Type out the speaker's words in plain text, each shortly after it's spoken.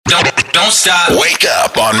Don't stop. Wake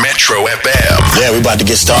up on Metro FM. Yeah, we about to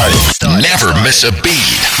get started. Never miss a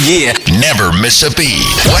beat. Yeah. Never miss a beat.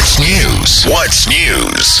 What's news? What's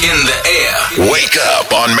news? In the air. Wake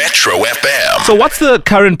up on Metro FM. So what's the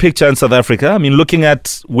current picture in South Africa? I mean, looking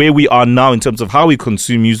at where we are now in terms of how we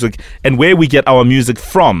consume music and where we get our music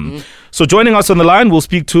from. So joining us on the line, we'll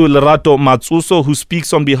speak to Lerato Matsuso, who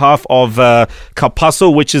speaks on behalf of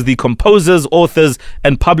CAPASO, which is the Composers, Authors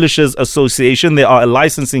and Publishers Association. They are a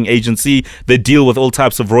licensing agency. They deal with all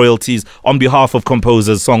types of royalties on behalf of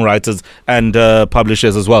composers, songwriters and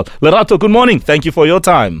publishers as well. Lerato, good morning. Thank you for your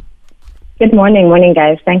time. Good morning. Morning,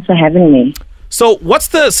 guys. Thanks for having me. So what's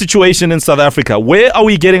the situation in South Africa? Where are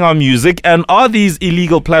we getting our music? And are these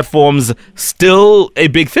illegal platforms still a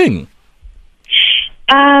big thing?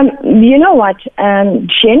 You know what?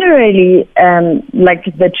 Generally, like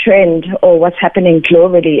the trend or what's happening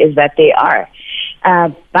globally is that they are.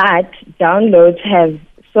 But downloads have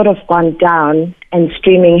sort of gone down and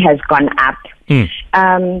streaming has gone up.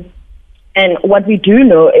 And what we do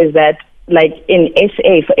know is that, like in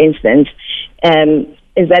SA, for instance,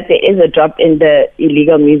 is that there is a drop in the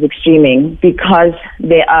illegal music streaming because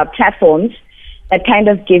there are platforms that kind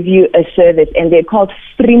of give you a service, and they're called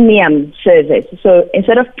freemium service. So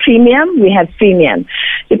instead of premium, we have freemium.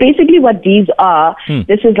 So basically what these are,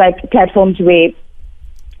 this is like platforms where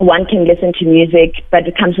one can listen to music, but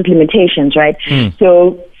it comes with limitations, right?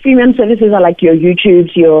 So freemium services are like your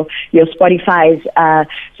YouTubes, your Spotify's,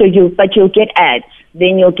 but you'll get ads,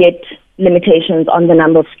 then you'll get limitations on the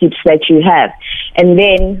number of skips that you have. And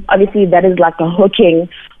then obviously that is like a hooking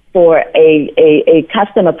for a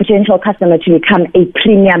customer, potential customer, to become a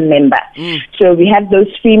premium member. So we have those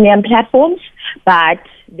freemium platforms, but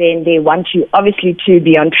then they want you obviously to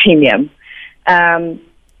be on premium.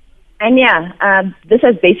 This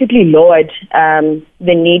has basically lowered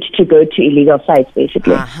the need to go to illegal sites,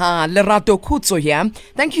 basically. Lerato Kutso here.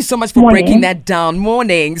 Thank you so much for breaking that down.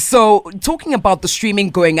 Morning. So, talking about the streaming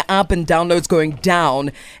going up and downloads going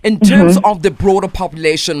down, in terms of the broader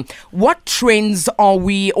population, what trends are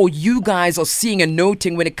we or you guys are seeing and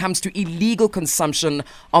noting when it comes to illegal consumption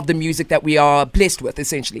of the music that we are blessed with,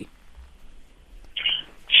 essentially?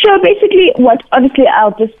 So basically, what obviously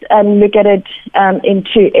I'll just look at it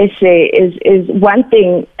into SA is one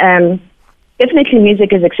thing. Definitely,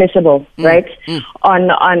 music is accessible, right,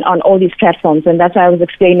 on all these platforms, and that's why I was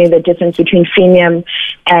explaining the difference between freemium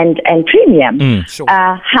and premium. Sure.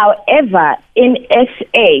 However, in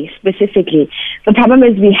SA specifically, the problem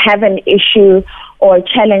is we have an issue or a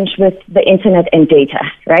challenge with the internet and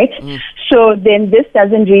data, right? So then this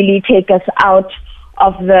doesn't really take us out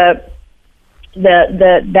of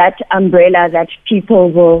that umbrella that people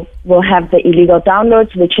will have the illegal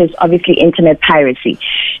downloads, which is obviously internet piracy.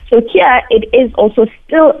 So here it is also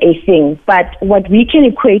still a thing, but what we can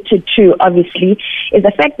equate it to obviously is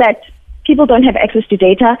the fact that people don't have access to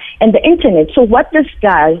data and the internet. So what this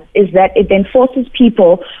does is that it then forces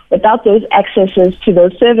people without those accesses to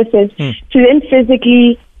those services to then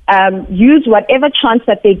physically use whatever chance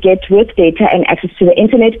that they get with data and access to the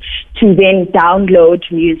internet to then download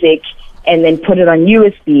music and then put it on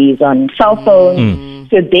USBs, on cell phones.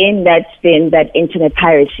 So then that's that internet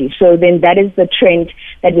piracy. So then that is the trend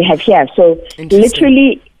that we have here. So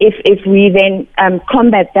literally, if we then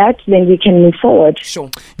combat that, then we can move forward.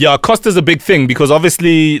 Sure. Yeah, cost is a big thing because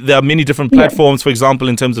obviously there are many different platforms, for example,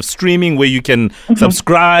 in terms of streaming where you can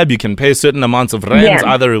subscribe, you can pay certain amounts of rand,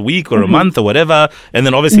 either a week or a month or whatever. And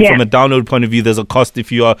then obviously from a download point of view, there's a cost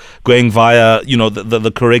if you are going via,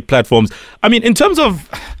 the correct platforms. I mean, in terms of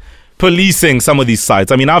policing some of these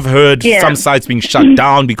sites. I mean, I've heard some sites being shut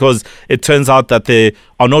down because it turns out that they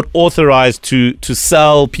are not authorized to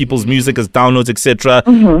sell people's music as downloads, etc.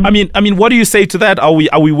 I mean, what do you say to that? Are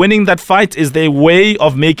we winning that fight? Is there a way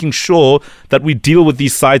of making sure that we deal with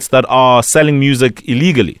these sites that are selling music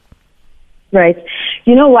illegally? Right.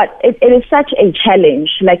 You know what? It is such a challenge.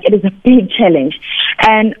 Like, it is a big challenge.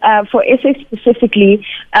 And for SA specifically,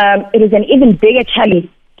 it is an even bigger challenge.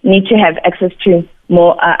 Need to have access to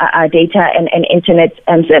more data and internet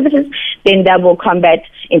services, then that will combat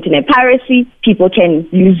internet piracy. People can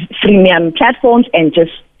use freemium platforms and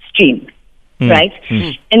just stream, right?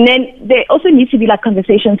 And then there also needs to be like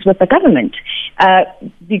conversations with the government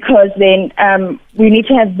because then we need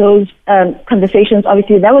to have those conversations.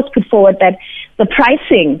 Obviously, that was put forward that the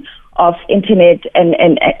pricing of internet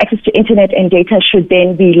and access to internet and data should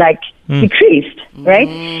then be like decreased, right?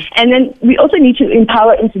 And then we also need to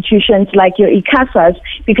empower institutions like your ICASAs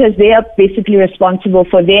because they are basically responsible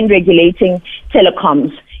for then regulating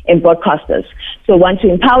telecoms and broadcasters. So once you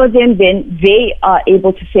empower them, then they are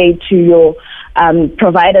able to say to your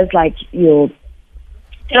providers like your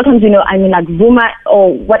telecoms, I mean like Vuma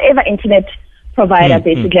or whatever internet provider,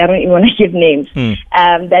 basically, I don't even want to give names,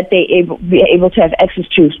 that be able to have access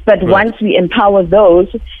to. But once we empower those,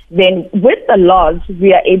 then with the laws,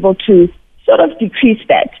 we are able to sort of decrease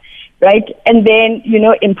that, right? And then,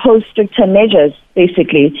 impose stricter measures,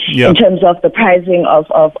 basically, in terms of the pricing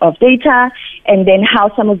of data, and then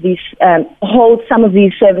how some of these, hold some of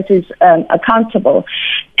these services accountable.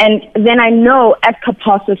 And then I know at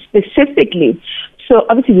Capasso specifically, so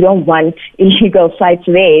obviously we don't want illegal sites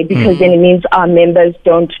there because then it means our members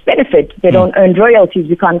don't benefit. They don't earn royalties.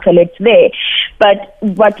 We can't collect there. But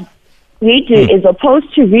what we do is,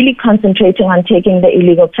 opposed to really concentrating on taking the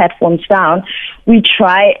illegal platforms down, we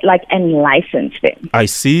try and license them. I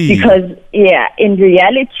see. Because, in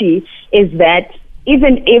reality is that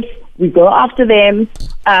even if we go after them,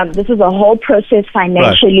 this is a whole process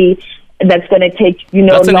financially. Right. That's going to take,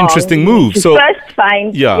 That's an long interesting move. To first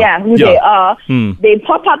find who they are. They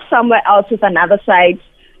pop up somewhere else with another site.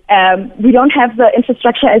 We don't have the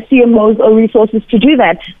infrastructure as CMOs or resources to do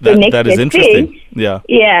that. The next that is interesting.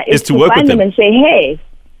 Is to work find with them and say, hey,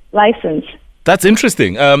 license. That's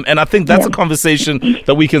interesting. And I think that's a conversation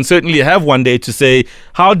that we can certainly have one day to say,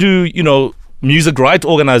 how do, music rights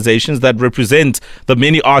organizations that represent the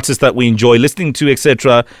many artists that we enjoy listening to,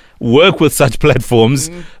 etc., work with such platforms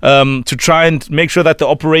to try and make sure that they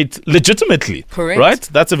operate legitimately. Correct. Right?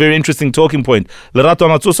 That's a very interesting talking point. Lerato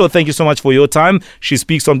Matsuso, thank you so much for your time. She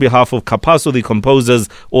speaks on behalf of Capasso, the Composers,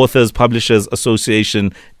 Authors, Publishers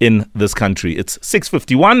Association in this country. It's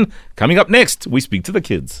 6:51. Coming up next, we speak to the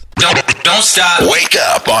kids. Don't stop. Wake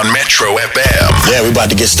up on Metro FM. Yeah, we're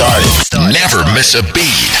about to get started. Never miss a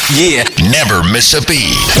beat. Yeah. Never miss a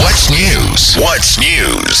beat. What's news? What's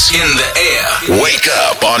news? In the air. Wake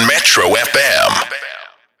up on Metro FM.